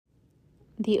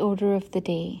The order of the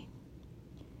day.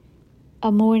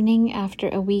 A morning after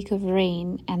a week of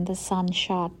rain, and the sun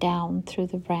shot down through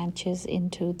the branches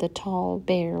into the tall,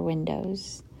 bare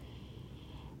windows.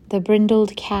 The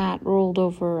brindled cat rolled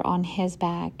over on his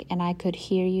back, and I could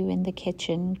hear you in the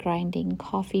kitchen grinding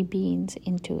coffee beans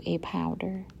into a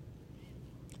powder.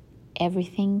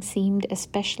 Everything seemed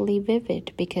especially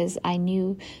vivid because I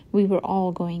knew we were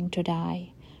all going to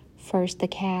die. First the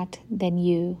cat, then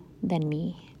you, then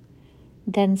me.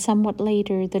 Then somewhat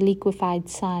later, the liquefied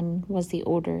sun was the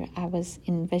order I was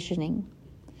envisioning.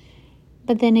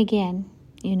 But then again,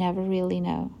 you never really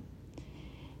know.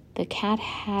 The cat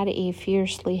had a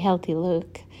fiercely healthy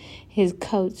look, his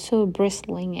coat so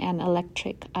bristling and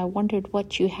electric. I wondered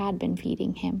what you had been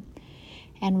feeding him,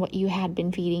 and what you had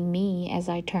been feeding me as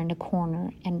I turned a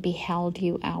corner and beheld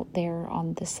you out there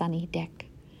on the sunny deck,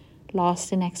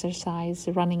 lost in exercise,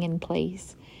 running in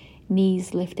place,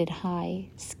 knees lifted high,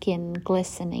 skin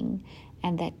glistening,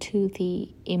 and that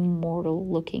toothy,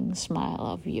 immortal-looking smile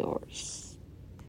of yours.